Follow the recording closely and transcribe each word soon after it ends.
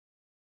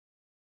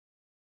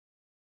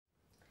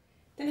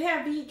Den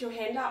her video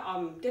handler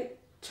om den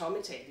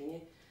tomme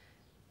tallinje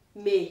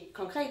med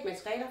konkret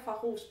materialer fra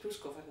RoS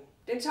Plus-kufferten.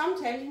 Den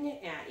tomme tallinje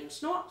er en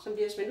snor, som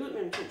bliver smidt ud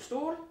mellem to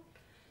stole.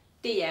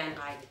 Det er en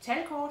række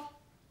talkort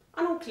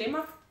og nogle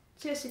klemmer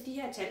til at sætte de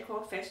her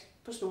talkort fast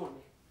på snoren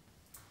med.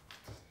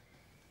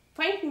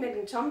 Pointen med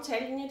den tomme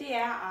tallinje, det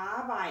er at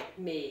arbejde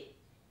med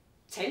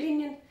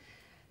tallinjen,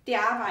 det er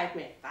at arbejde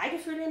med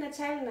rækkefølgen af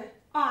tallene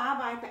og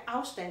arbejde med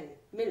afstanden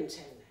mellem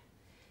tallene.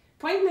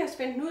 Pointen med at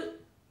spænde den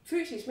ud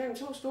fysisk mellem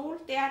to stole,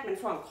 det er, at man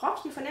får en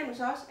kropslig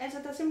fornemmelse også, altså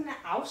der simpelthen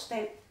er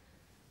afstand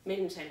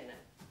mellem tallene.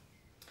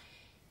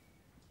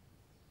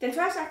 Den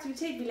første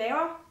aktivitet, vi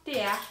laver,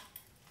 det er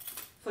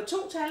for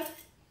to tal,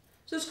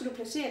 så skal du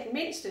placere den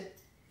mindste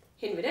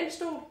hen ved den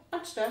stol, og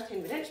den største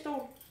hen ved den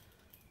stol.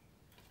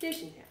 Det er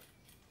sådan her.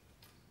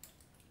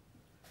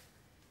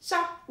 Så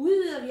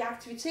udvider vi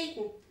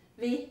aktiviteten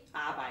ved at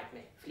arbejde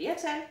med flere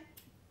tal.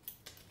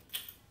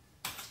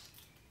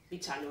 Vi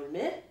tager 0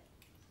 med.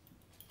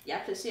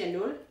 Jeg placerer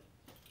 0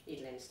 et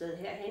eller andet sted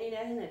herhen i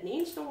nærheden af den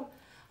ene stol,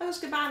 og så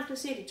skal barnet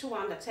placere de to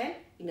andre tal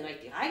i den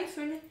rigtige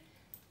rækkefølge.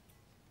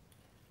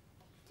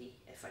 Det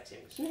er for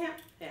eksempel sådan her.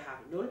 Her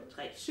har vi 0,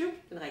 3, 7,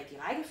 den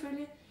rigtige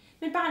rækkefølge.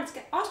 Men barnet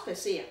skal også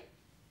placere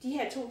de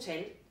her to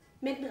tal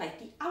med den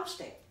rigtige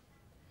afstand.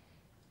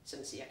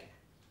 Sådan cirka.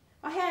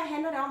 Og her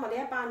handler det om at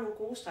lære barnet nogle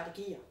gode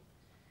strategier.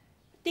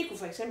 Det kunne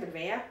for eksempel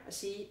være at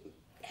sige,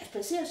 lad os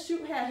placere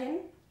 7 herhen,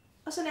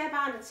 og så lærer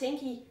barnet at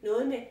tænke i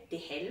noget med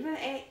det halve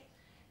af,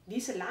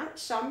 lige så langt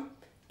som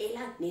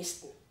eller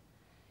næsten.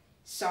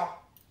 Så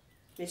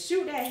med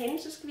 7 derhen,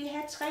 så skal vi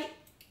have 3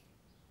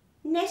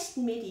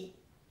 næsten midt i.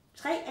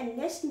 3 er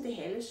næsten det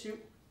halve 7.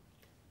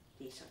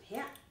 Det er sådan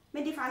her,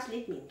 men det er faktisk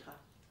lidt mindre.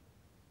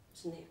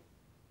 Sådan her.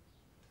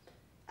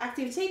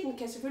 Aktiviteten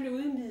kan selvfølgelig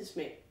udvides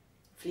med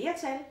flere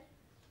tal,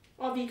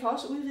 og vi kan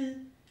også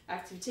udvide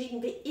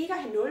aktiviteten ved ikke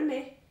at have 0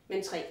 med,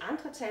 men 3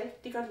 andre tal.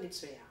 Det gør det lidt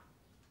sværere.